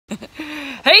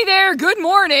Hey there, good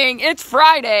morning. It's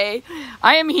Friday.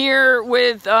 I am here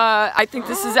with, I think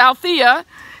this is Althea,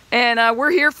 and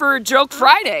we're here for Joke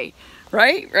Friday.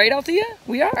 Right, Althea?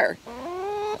 We are.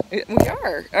 We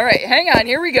are. All right, hang on,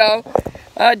 here we go.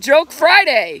 Joke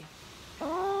Friday.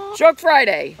 Joke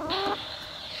Friday.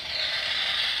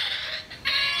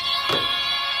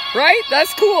 Right?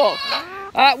 That's cool.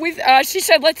 She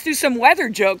said let's do some weather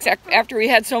jokes after we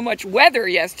had so much weather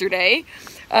yesterday.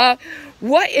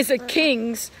 What is a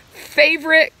king's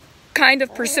favorite kind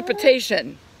of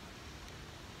precipitation?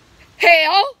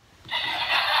 Hail.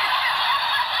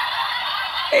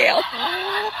 Hail.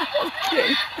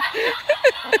 Okay.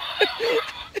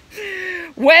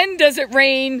 When does it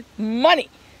rain money?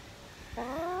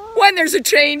 When there's a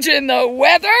change in the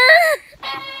weather.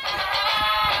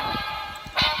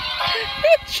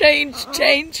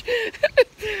 Change.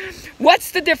 What's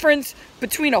the difference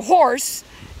between a horse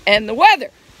and the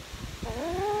weather?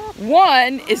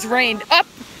 One is rained up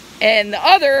and the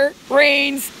other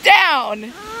rains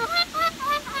down.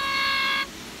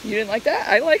 You didn't like that?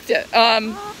 I liked it.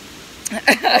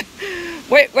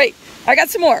 Wait. I got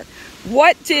some more.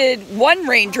 What did one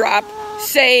raindrop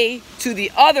say to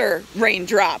the other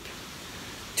raindrop?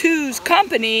 Two's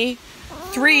company,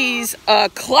 three's a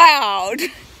cloud.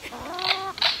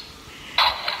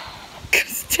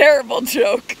 Terrible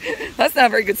joke. That's not a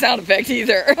very good sound effect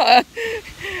either.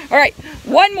 All right,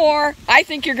 one more. I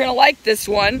think you're going to like this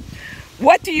one.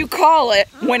 What do you call it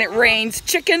when it rains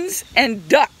chickens and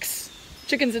ducks?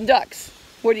 Chickens and ducks.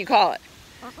 What do you call it?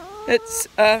 It's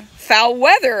foul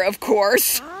weather, of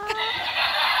course.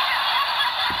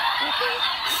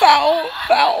 Foul.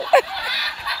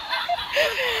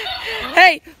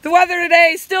 Hey, the weather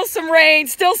today, still some rain,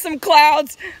 still some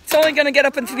clouds. It's only going to get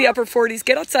up into the upper 40s.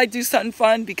 Get outside, do something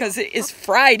fun because it is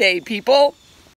Friday, people.